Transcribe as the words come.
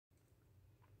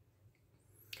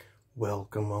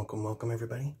Welcome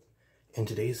everybody. In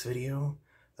today's video,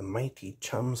 the mighty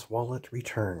CHUMS wallet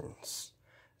returns.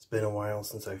 It's been a while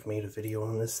since I've made a video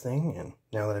on this thing, and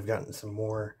now that I've gotten some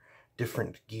more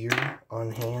different gear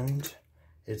on hand,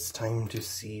 it's time to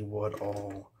see what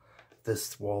all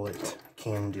this wallet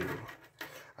can do.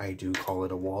 I do call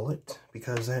it a wallet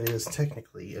because that is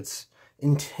technically its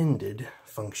intended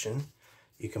function.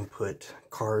 You can put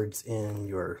cards in,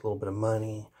 your little bit of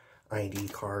money, ID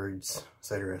cards,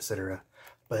 etc., etc.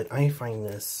 But I find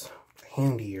this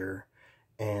handier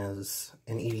as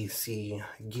an EDC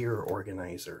gear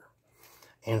organizer.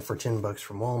 And for 10 bucks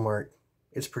from Walmart,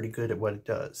 it's pretty good at what it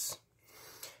does.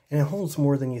 And it holds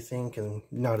more than you think and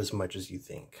not as much as you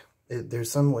think. There's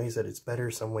some ways that it's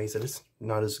better, some ways that it's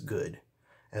not as good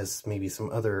as maybe some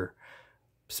other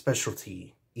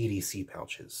specialty EDC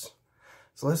pouches.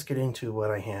 So let's get into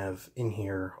what I have in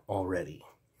here already.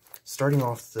 Starting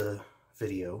off the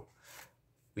video,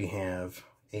 we have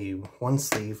one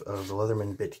sleeve of the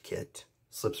Leatherman bit kit.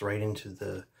 Slips right into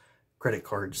the credit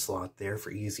card slot there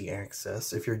for easy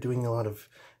access. If you're doing a lot of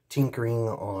tinkering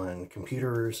on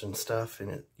computers and stuff,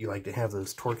 and you like to have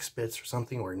those torque spits or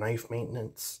something, or knife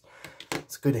maintenance,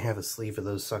 it's good to have a sleeve of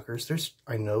those suckers.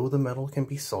 I know the metal can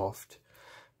be soft,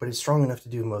 but it's strong enough to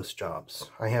do most jobs.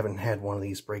 I haven't had one of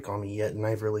these break on me yet, and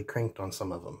I've really cranked on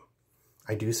some of them.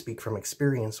 I do speak from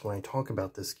experience when I talk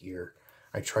about this gear.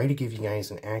 I try to give you guys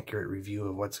an accurate review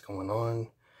of what's going on,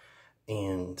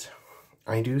 and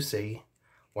I do say,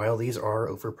 while these are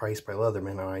overpriced by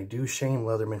Leatherman, and I do shame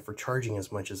Leatherman for charging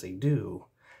as much as they do,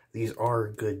 these are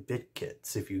good bit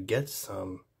kits. If you get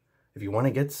some, if you want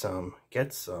to get some,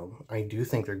 I do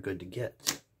think they're good to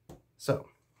get. So,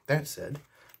 that said,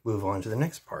 move on to the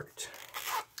next part.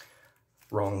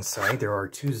 Wrong side, there are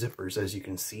two zippers, as you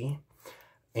can see.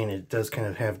 And it does kind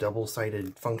of have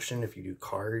double-sided function if you do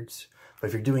cards. But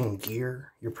if you're doing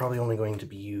gear, you're probably only going to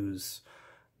be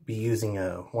using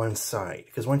one side.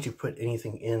 Because once you put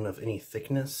anything in of any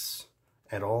thickness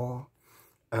at all,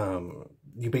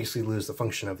 you basically lose the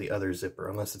function of the other zipper,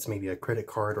 unless it's maybe a credit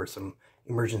card or some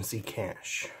emergency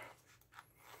cash.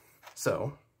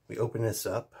 So, we open this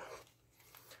up.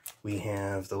 We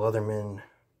have the Leatherman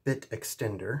bit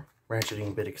extender,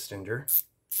 ratcheting bit extender.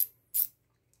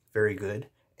 Very good.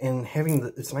 And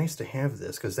it's nice to have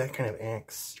this, because that kind of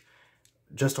acts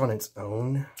just on its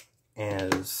own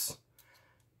as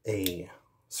a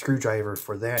screwdriver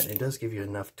for that, and it does give you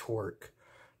enough torque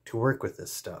to work with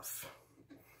this stuff.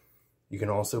 You can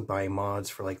also buy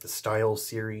mods for like the Style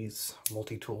series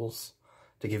multi-tools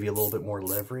to give you a little bit more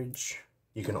leverage.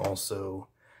 You can also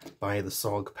buy the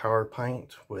SOG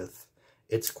powerpint with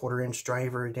its 1/4-inch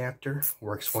driver adapter.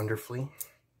 Works wonderfully.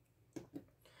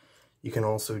 You can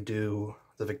also do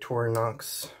the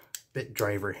Victorinox bit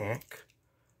driver hack.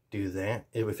 Do that.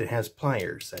 If it has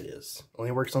pliers, that is.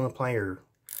 Only works on the plier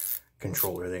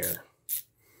controller there.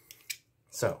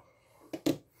 So,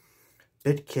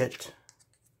 bit kit,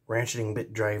 ratcheting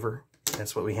bit driver.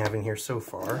 That's what we have in here so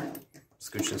far.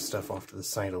 Scooch this stuff off to the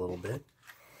side a little bit.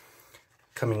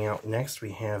 Coming out next,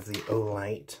 we have the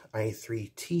Olight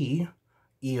i3T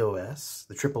EOS,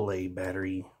 the AAA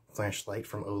battery flashlight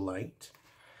from Olight.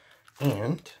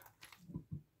 And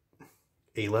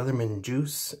a Leatherman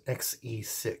Juice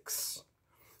XE6.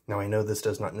 Now I know this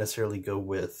does not necessarily go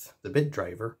with the bit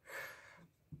driver,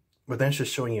 but that's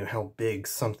just showing you how big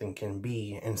something can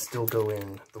be and still go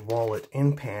in the wallet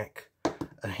and pack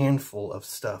a handful of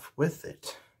stuff with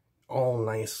it, all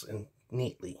nice and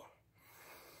neatly.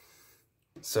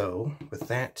 So with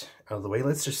that out of the way,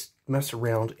 let's just mess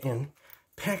around and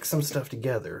pack some stuff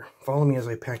together. Follow me as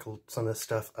I pack some of this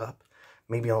stuff up.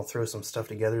 Maybe I'll throw some stuff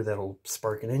together that'll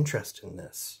spark an interest in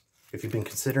this. If you've been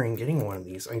considering getting one of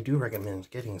these, I do recommend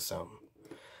getting some.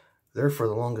 There for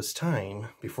the longest time,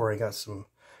 before I got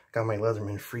my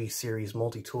Leatherman Free Series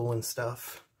multi-tool and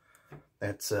stuff,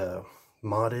 that's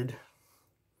modded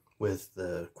with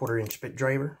the 1/4-inch bit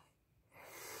driver.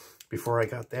 Before I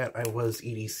got that, I was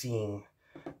EDCing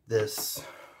this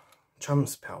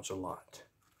CHUMS pouch a lot.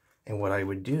 And what I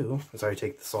would do is I would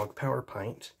take the SOG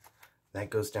powerpint. That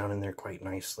goes down in there quite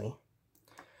nicely.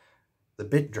 The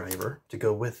bit driver to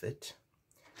go with it.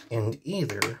 And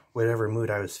either whatever mood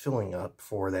I was filling up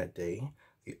for that day,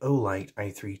 the Olight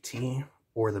i3T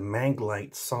or the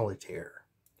Maglite Solitaire.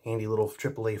 Handy little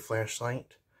AAA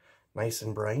flashlight. Nice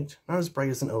and bright. Not as bright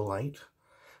as an Olight,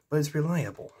 but it's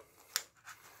reliable.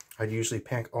 I'd usually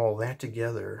pack all that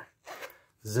together,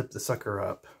 zip the sucker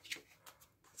up,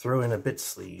 throw in a bit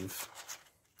sleeve,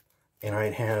 and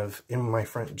I'd have in my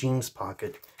front jeans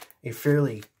pocket a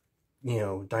fairly,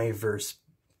 diverse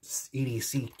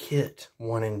EDC kit,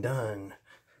 one and done,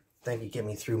 that could get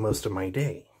me through most of my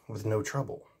day. with no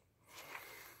trouble.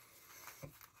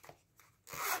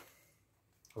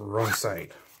 Wrong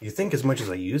side. You think as much as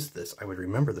I use this, I would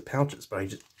remember the pouches,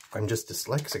 but I'm just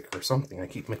dyslexic or something. I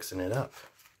keep mixing it up.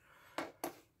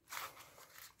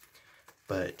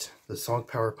 But the SOG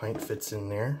powerpint fits in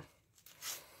there.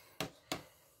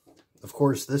 Of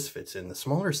course, this fits in. The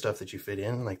smaller stuff that you fit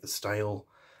in, like the style,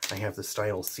 I have the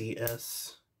style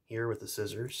CS here with the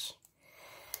scissors.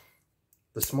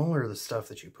 The smaller the stuff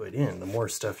that you put in, the more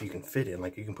stuff you can fit in.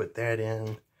 Like you can put that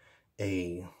in,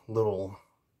 a little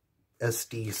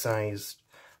SD-sized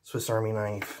Swiss Army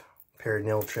knife, pair of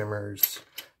nail trimmers,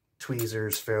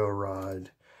 tweezers, ferro rod,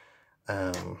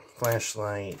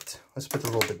 flashlight. Let's put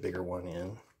the little bit bigger one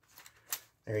in.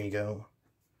 There you go.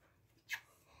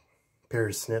 Pair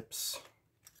of snips,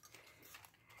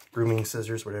 grooming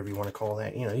scissors, whatever you want to call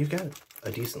that. You know, you've got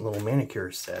a decent little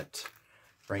manicure set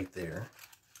right there.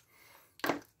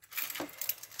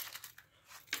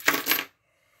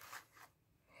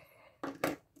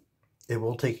 It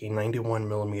will take a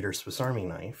 91mm Swiss Army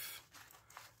knife,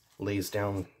 lays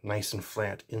down nice and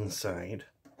flat inside.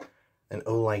 An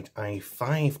Olight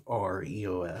i5R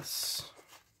EOS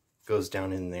goes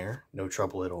down in there, no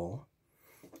trouble at all.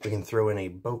 We can throw in a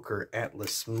Boker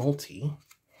Atlas Multi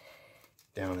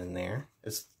down in there.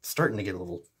 It's starting to get a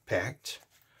little packed,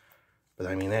 but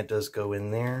I mean that does go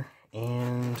in there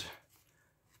and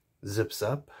zips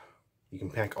up. You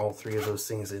can pack all three of those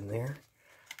things in there.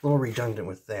 A little redundant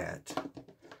with that.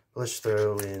 Let's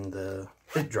throw in the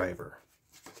bit driver.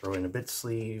 Throw in a bit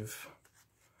sleeve.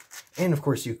 And of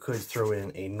course you could throw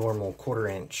in a normal 1/4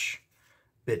 inch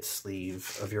bit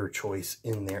sleeve of your choice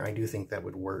in there. I do think that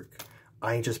would work.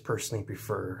 I just personally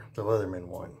prefer the Leatherman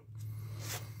one.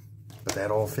 But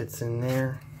that all fits in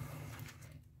there.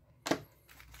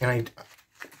 And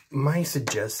my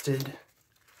suggested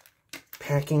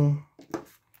packing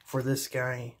for this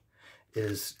guy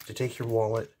is to take your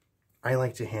wallet. I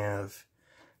like to have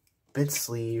bit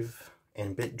sleeve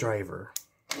and bit driver.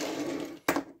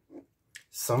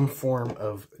 Some form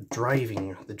of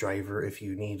driving the driver if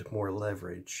you need more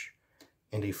leverage.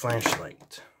 And a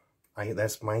flashlight.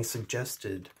 That's my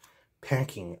suggested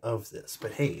packing of this.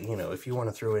 But hey, you know, if you want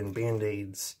to throw in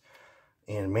Band-Aids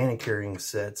and manicuring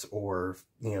sets or,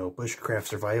 you know, bushcraft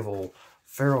survival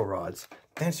ferro rods,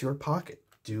 that's your pocket.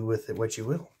 Do with it what you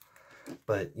will.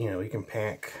 But, you know, you can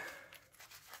pack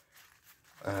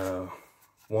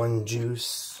 1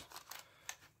 juice,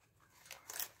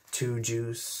 2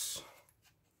 juice.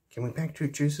 Can we pack 2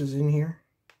 juices in here?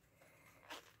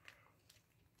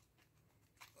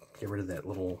 Get rid of that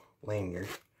little lanyard.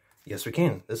 Yes, we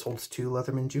can. This holds 2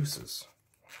 Leatherman juices.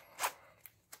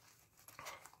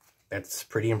 That's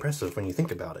pretty impressive when you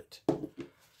think about it.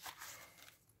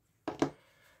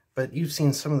 But you've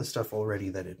seen some of the stuff already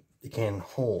that it can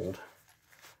hold.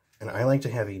 And I like to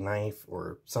have a knife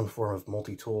or some form of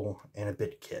multi-tool and a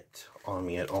bit kit on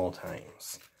me at all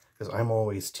times. Because I'm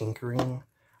always tinkering.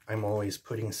 I'm always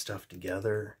putting stuff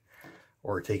together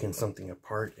or taking something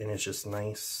apart. And it's just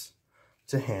nice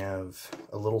to have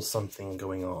a little something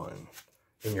going on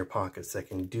in your pockets that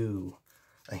can do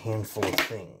a handful of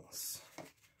things.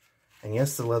 And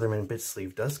yes, the Leatherman bit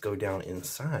sleeve does go down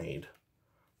inside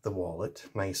the wallet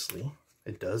nicely.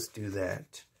 It does do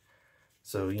that.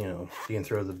 So, you know, you can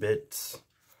throw the bits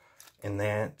and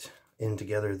that in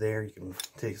together there. You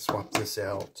can swap this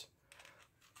out,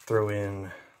 throw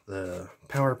in the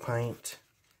powerpint,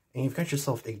 and you've got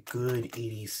yourself a good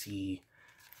EDC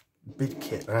bit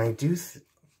kit. And I do,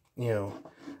 you know,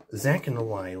 Zach in the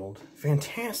Wild,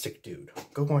 fantastic dude.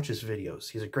 Go watch his videos.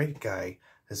 He's a great guy.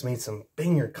 Has made some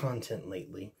banger content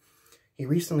lately. He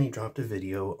recently dropped a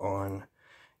video on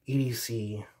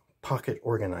EDC pocket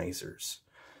organizers.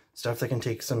 Stuff that can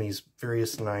take some of these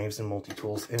various knives and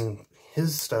multi-tools. And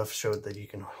his stuff showed that you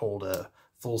can hold a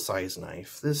full-size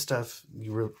knife. This stuff,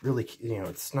 you really, you know,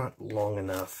 it's not long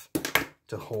enough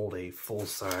to hold a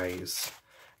full-size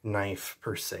knife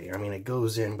per se. I mean, it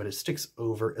goes in, but it sticks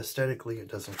over. Aesthetically, it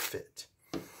doesn't fit.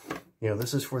 You know,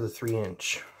 this is for the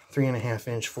 3-inch, 3.5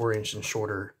 inch, 4 inch, and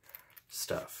shorter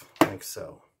stuff, like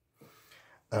so.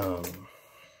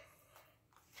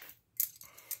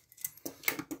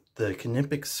 The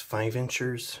Knipex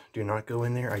 5-inchers do not go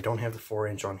in there. I don't have the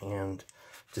 4-inch on hand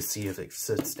to see if it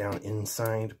sits down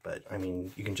inside, but I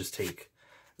mean, you can just take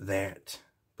that,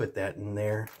 put that in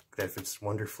there. That fits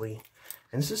wonderfly.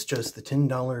 And this is just the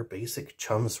 $10 basic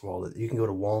CHUMS wallet. You can go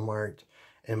to Walmart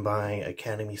and buy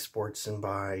Academy Sports and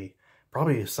buy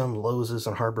probably some Lowe's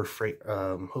and Harbor Freight,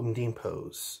 Home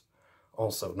Depots.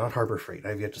 Also, not Harbor Freight.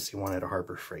 I've yet to see one at a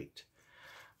Harbor Freight.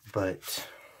 But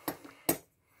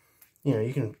you know,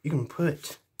 you can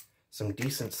put some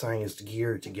decent sized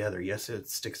gear together. Yes, it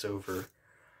sticks over,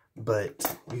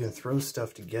 but you can throw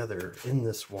stuff together in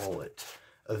this wallet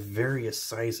of various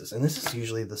sizes. And this is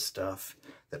usually the stuff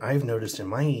that I've noticed in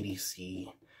my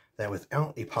EDC that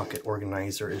without a pocket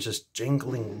organizer is just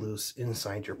jangling loose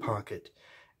inside your pocket,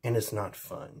 and it's not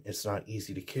fun. It's not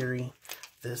easy to carry.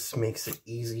 This makes it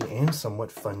easy and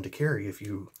somewhat fun to carry if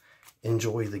you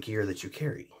enjoy the gear that you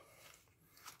carry.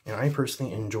 And I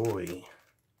personally enjoy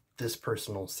this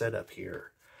personal setup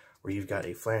here, where you've got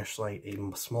a flashlight,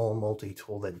 a small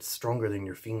multi-tool that's stronger than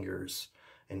your fingers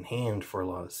and hand for a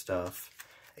lot of stuff,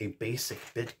 a basic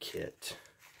bit kit,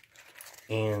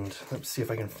 and let's see if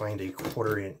I can find a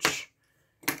 1/4 inch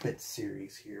bit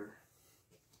series here.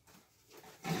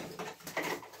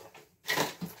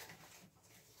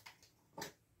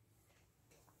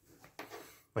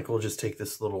 Like, we'll just take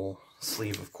this little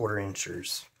sleeve of 1/4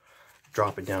 inchers,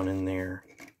 drop it down in there,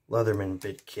 Leatherman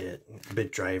bit kit,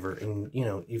 bit driver, and you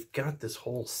know, you've got this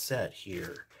whole set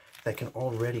here that can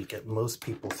already get most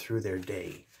people through their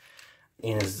day.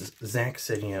 And as Zach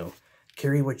said, you know,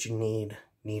 carry what you need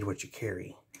what you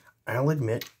carry. I'll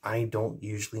admit, I don't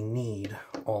usually need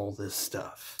all this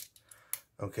stuff.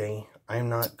 Okay? I'm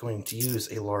not going to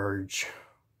use a large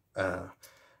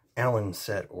Allen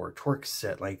set or Torx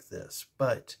set like this,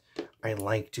 but I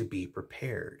like to be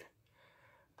prepared.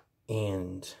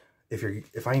 And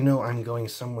if I know I'm going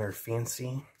somewhere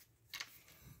fancy,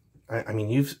 I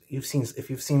mean, if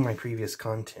you've seen my previous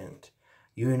content,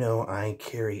 you know I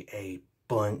carry a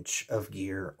bunch of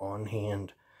gear on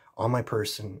hand, on my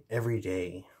person, every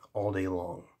day, all day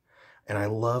long. And I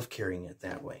love carrying it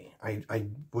that way. I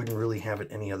wouldn't really have it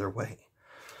any other way.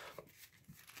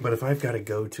 But if I've got to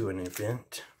go to an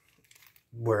event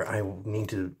where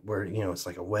you know, it's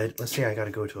like a wedding. Let's say I got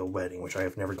to go to a wedding, which I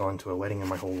have never gone to a wedding in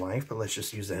my whole life, but let's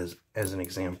just use it as an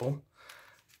example.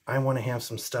 I want to have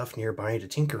some stuff nearby to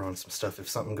tinker on some stuff if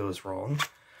something goes wrong.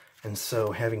 And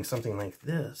so having something like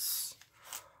this,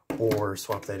 or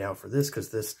swap that out for this, because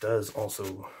this does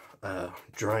also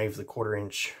drive the 1/4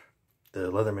 inch,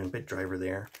 the Leatherman bit driver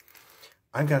there.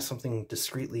 I've got something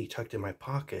discreetly tucked in my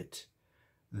pocket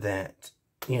that,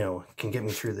 you know, can get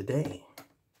me through the day.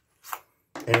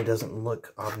 And it doesn't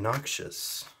look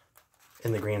obnoxious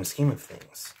in the grand scheme of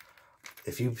things.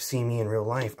 If you've seen me in real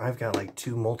life, I've got like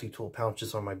 2 multi-tool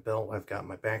pouches on my belt. I've got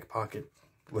my back pocket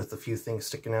with a few things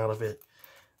sticking out of it.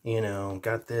 You know,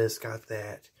 got this, got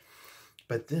that.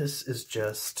 But this is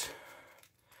just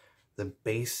the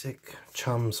basic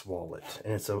CHUMS wallet.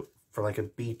 And it's for like a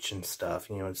beach and stuff.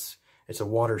 You know, it's a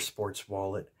water sports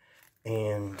wallet.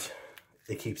 And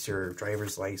it keeps your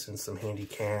driver's license, some handy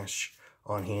cash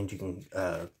on hand. You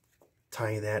can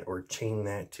tie that or chain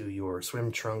that to your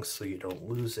swim trunks so you don't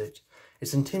lose it.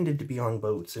 It's intended to be on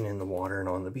boats and in the water and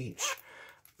on the beach.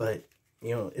 But,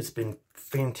 you know, it's been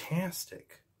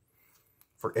fantastic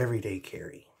for everyday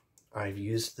carry. I've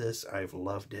used this. I've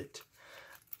loved it.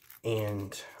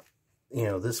 And, you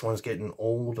know, this one's getting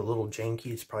old, a little janky.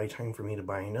 It's probably time for me to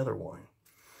buy another one.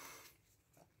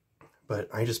 But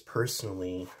I just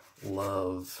personally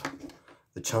love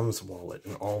the CHUMS wallet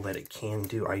and all that it can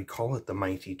do. I call it the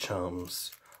Mighty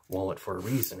CHUMS wallet for a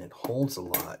reason. It holds a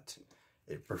lot.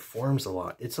 It performs a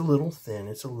lot. It's a little thin.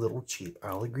 It's a little cheap.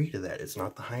 I'll agree to that. It's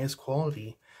not the highest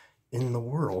quality in the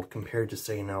world compared to,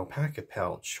 say, an alpaca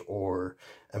pouch or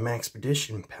a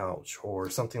Maxpedition pouch or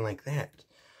something like that.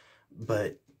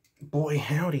 But boy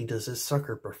howdy does this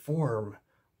sucker perform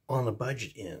on the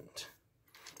budget end.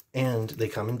 And they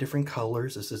come in different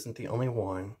colors. This isn't the only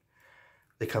one.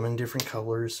 They come in different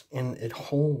colors, and it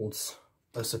holds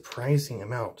a surprising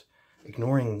amount.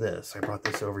 Ignoring this, I brought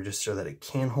this over just so that it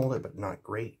can hold it, but not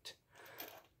great.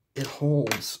 It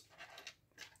holds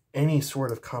any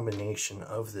sort of combination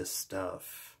of this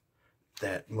stuff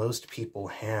that most people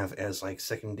have as like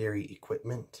secondary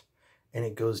equipment, and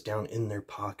it goes down in their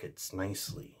pockets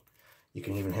nicely. You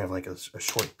can even have like a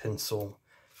short pencil.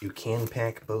 You can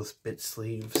pack both bit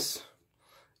sleeves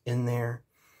in there.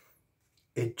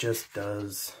 It just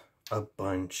does a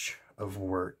bunch of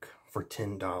work for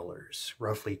 $10,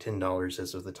 roughly $10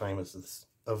 as of the time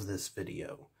of this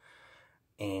video.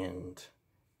 And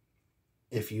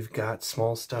if you've got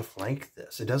small stuff like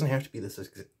this, it doesn't have to be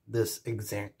this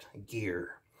exact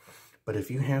gear, but if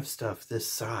you have stuff this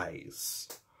size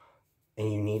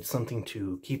and you need something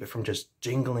to keep it from just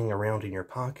jingling around in your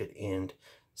pocket, and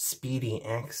speedy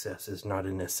access is not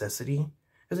a necessity,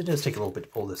 because it does take a little bit to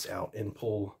pull this out and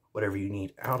pull whatever you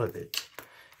need out of it.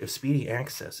 If speedy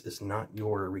access is not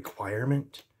your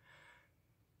requirement,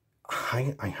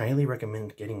 I highly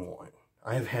recommend getting one.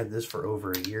 I've had this for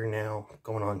over a year now,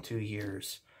 going on 2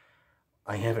 years.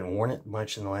 I haven't worn it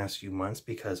much in the last few months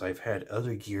because I've had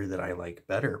other gear that I like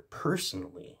better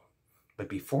personally. But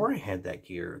before I had that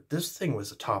gear, this thing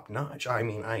was a top notch. I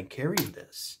mean, I carried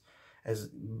this.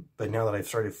 But now that I've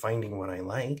started finding what I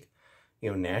like, you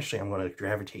know, naturally I'm going to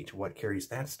gravitate to what carries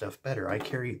that stuff better. I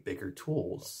carry bigger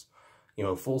tools. You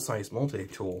know, a full-size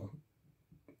multi-tool,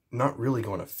 not really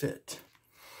going to fit.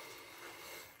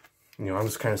 You know, I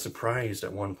was kind of surprised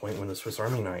at one point when the Swiss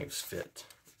Army knives fit.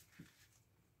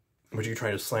 But you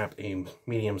try to slap a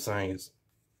medium-sized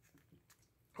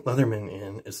Leatherman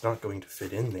in, it's not going to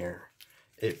fit in there.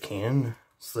 It can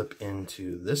slip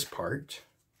into this part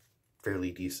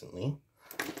fairly decently.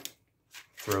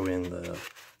 Throw in the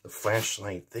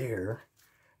flashlight there,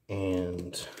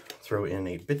 and throw in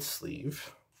a bit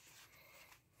sleeve.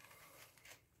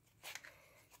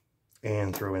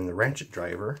 And throw in the ratchet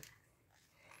driver.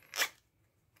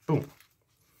 Boom.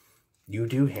 You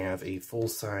do have a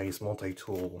full-size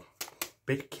multi-tool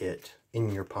bit kit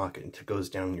in your pocket. It goes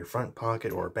down in your front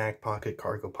pocket or back pocket,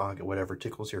 cargo pocket, whatever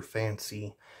tickles your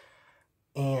fancy.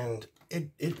 And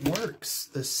it works.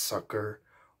 This sucker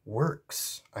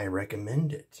works. I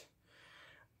recommend it.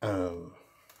 So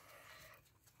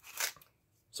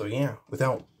yeah,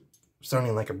 without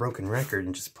sounding like a broken record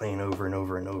and just playing over and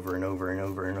over and over and over and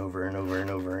over and over and over and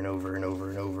over and over and over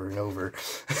and over and over.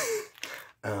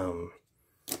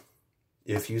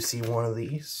 If you see one of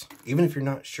these, even if you're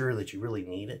not sure that you really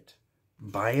need it,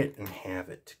 buy it and have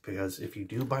it. Because if you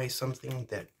do buy something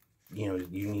that, you know,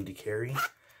 you need to carry,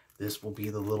 this will be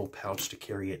the little pouch to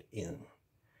carry it in.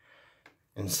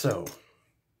 And so,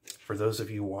 for those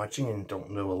of you watching and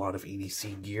don't know a lot of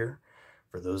EDC gear,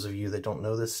 for those of you that don't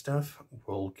know this stuff,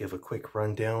 we'll give a quick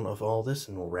rundown of all this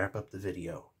and we'll wrap up the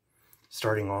video.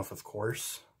 Starting off, of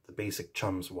course, the basic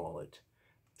CHUMS wallet.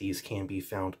 These can be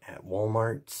found at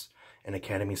Walmart's and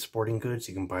Academy Sporting Goods.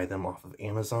 You can buy them off of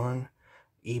Amazon,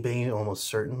 eBay almost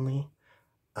certainly,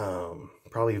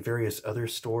 probably various other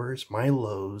stores. My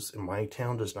Lowe's in my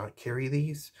town does not carry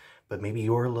these, but maybe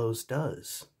your Lowe's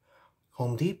does.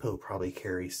 Home Depot probably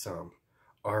carries some.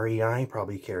 REI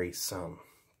probably carries some.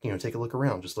 You know, take a look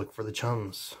around. Just look for the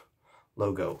CHUMS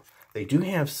logo. They do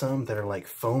have some that are like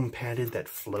foam padded that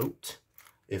float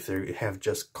if they have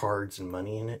just cards and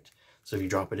money in it. So if you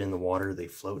drop it in the water, they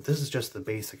float. This is just the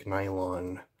basic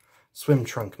nylon swim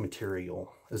trunk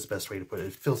material is the best way to put it.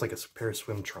 It feels like a pair of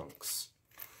swim trunks.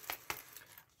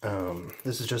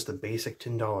 This is just the basic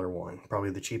 $10 one.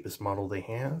 Probably the cheapest model they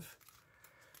have.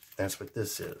 That's what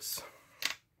this is.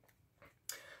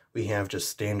 We have just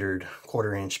standard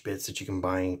 1/4-inch bits that you can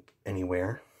buy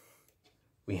anywhere.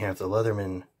 We have the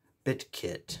Leatherman bit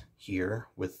kit here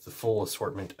with the full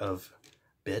assortment of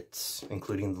bits,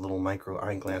 including the little micro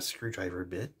eyeglass screwdriver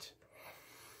bit.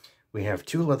 We have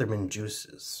 2 Leatherman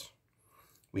juices.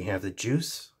 We have the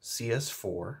Juice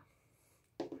CS4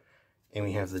 and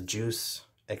we have the Juice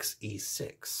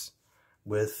XE6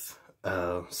 with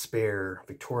a spare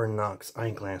Victorinox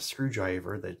eyeglass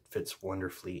screwdriver that fits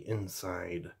wonderfully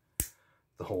inside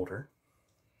the holder.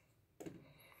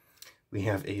 We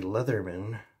have a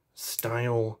Leatherman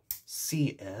Style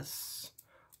CS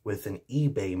with an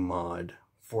eBay mod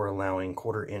for allowing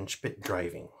 1/4-inch bit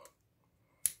driving.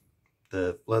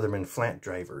 The Leatherman flat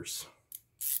drivers.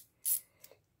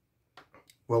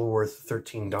 Well worth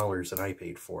 $13 that I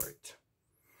paid for it.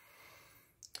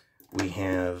 We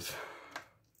have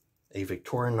a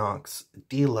Victorinox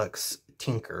Deluxe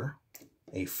Tinker,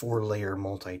 a 4-layer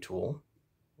multi-tool.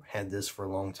 Had this for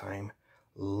a long time.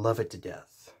 Love it to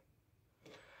death.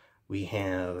 We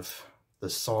have the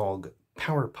SOG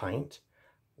powerpint.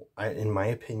 In my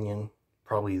opinion,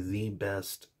 probably the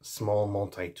best small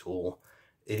multi-tool.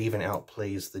 It even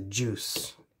outplays the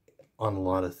Juice on a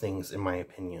lot of things, in my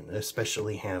opinion,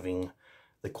 especially having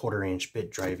the 1/4-inch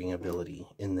bit driving ability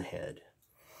in the head.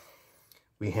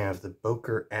 We have the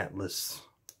Boker Atlas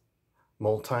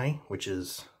Multi, which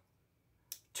is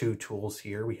 2 tools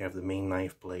here. We have the main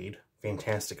knife blade,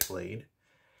 fantastic blade,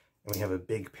 and we have a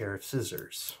big pair of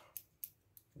scissors.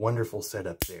 Wonderful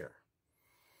setup there.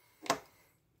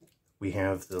 We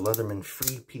have the Leatherman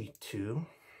Free P2,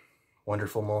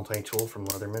 wonderful multi-tool from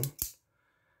Leatherman,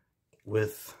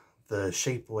 with the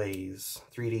Shapeways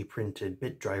 3D printed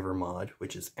bit driver mod,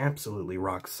 which is absolutely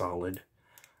rock solid.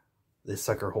 This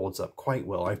sucker holds up quite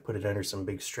well. I've put it under some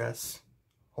big stress.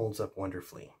 Holds up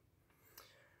wonderfully.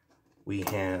 We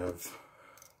have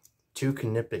 2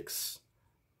 Knipex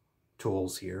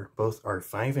tools here. Both are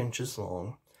 5 inches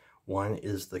long. One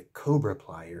is the Cobra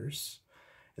pliers.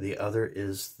 The other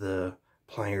is the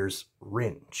pliers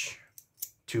wrench.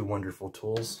 2 wonderful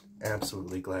tools.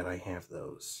 Absolutely glad I have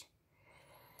those.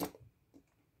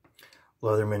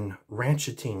 Leatherman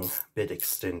ratcheting bit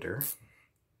extender.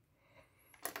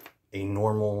 A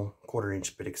normal 1/4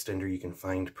 inch bit extender you can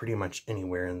find pretty much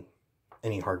anywhere in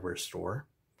any hardware store.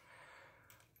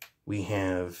 We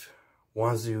have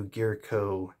Wazoo Gear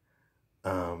Co.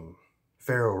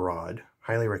 ferro rod.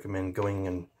 Highly recommend going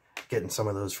and getting some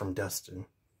of those from Destin.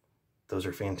 Those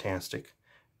are fantastic.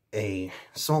 A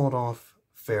sawed off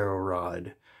ferro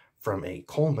rod from a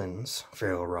Coleman's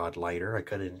ferro rod lighter. I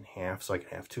cut it in half so I can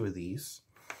have 2 of these.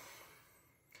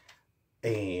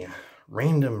 A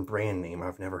random brand name.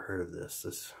 I've never heard of this.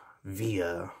 This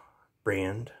Via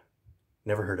brand.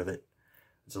 Never heard of it.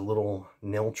 It's a little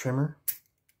nail trimmer.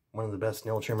 One of the best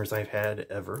nail trimmers I've had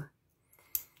ever.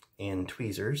 And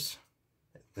tweezers.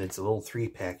 It's a little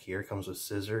 3-pack here. It comes with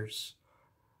scissors,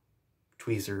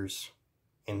 tweezers,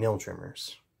 and nail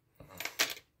trimmers.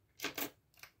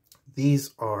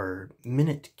 These are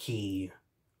minute key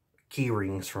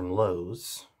rings from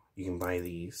Lowe's. You can buy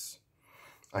these.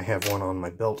 I have one on my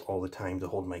belt all the time to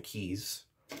hold my keys.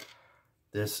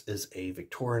 This is a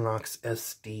Victorinox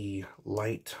SD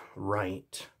Light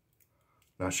Right.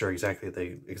 Not sure exactly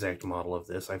the exact model of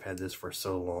this. I've had this for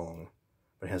so long.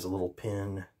 But it has a little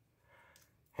pin.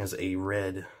 Has a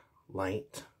red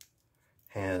light.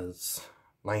 Has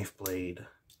knife blade,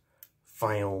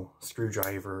 file,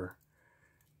 screwdriver,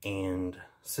 and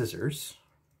scissors.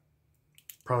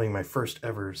 Probably my first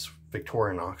ever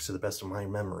Victorinox to the best of my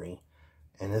memory.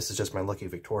 And this is just my lucky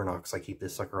Victorinox. I keep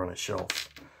this sucker on a shelf.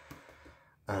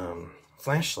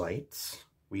 Flashlights.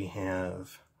 We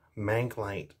have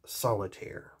Maglite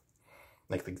Solitaire.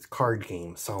 Like the card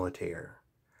game Solitaire.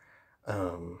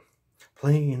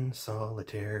 Playing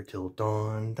solitaire till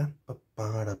dawn.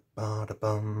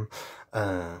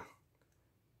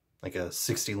 Like a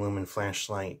 60 lumen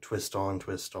flashlight. Twist on,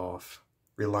 twist off.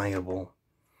 Reliable.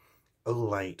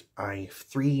 Olight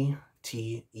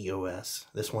i3T EOS.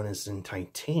 This one is in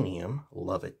titanium.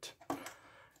 Love it.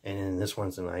 And this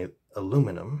one's in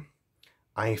aluminum.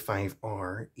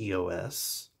 i5R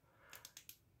EOS.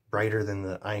 Brighter than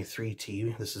the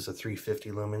i3T. This is a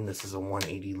 350 lumen. This is a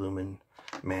 180 lumen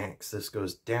max. This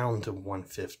goes down to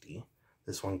 150.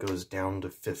 This one goes down to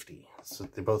 50. So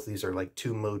both of these are like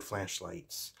 2-mode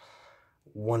flashlights.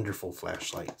 Wonderful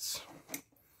flashlights.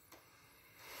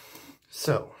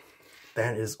 So,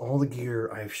 that is all the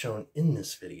gear I've shown in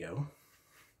this video.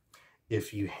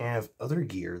 If you have other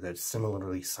gear that's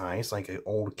similarly sized, like an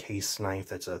old case knife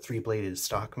that's a 3-bladed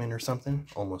Stockman or something,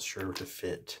 almost sure to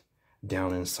fit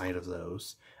down inside of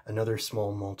those. Another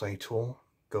small multi-tool,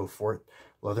 go for it.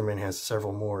 Leatherman has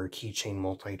several more keychain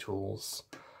multi-tools.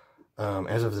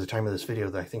 As of the time of this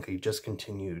video, I think I just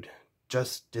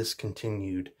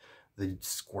discontinued the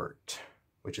squirt,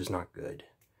 which is not good.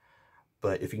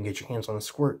 But if you can get your hands on the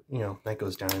squirt, you know, that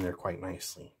goes down in there quite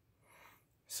nicely.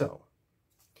 So,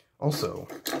 also,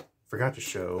 forgot to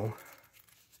show,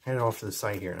 had it off to the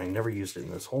side here, and I never used it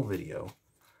in this whole video,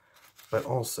 but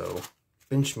also,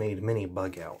 Benchmade Mini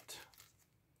Bug Out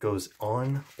goes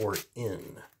on or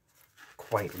in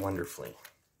quite wonderfully.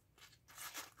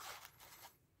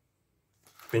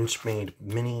 Benchmade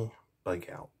Mini Bug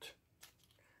Out.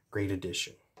 Great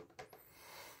addition.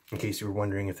 In case you were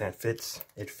wondering if that fits,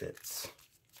 it fits.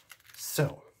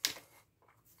 So,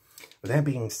 with that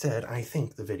being said, I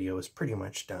think the video is pretty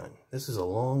much done. This is a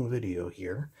long video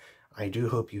here. I do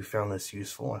hope you found this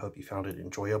useful. I hope you found it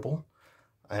enjoyable.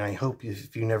 And I hope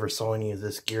if you never saw any of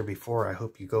this gear before, I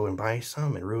hope you go and buy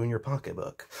some and ruin your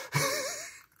pocketbook.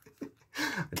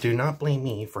 Do not blame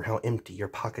me for how empty your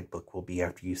pocketbook will be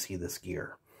after you see this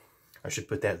gear. I should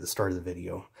put that at the start of the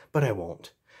video, but I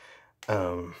won't.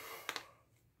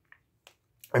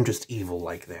 I'm just evil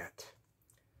like that.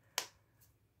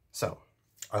 So,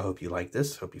 I hope you like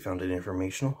this. Hope you found it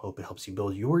informational. Hope it helps you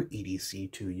build your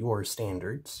EDC to your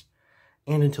standards.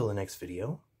 And until the next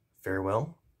video,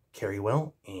 farewell, carry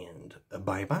well, and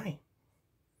bye-bye.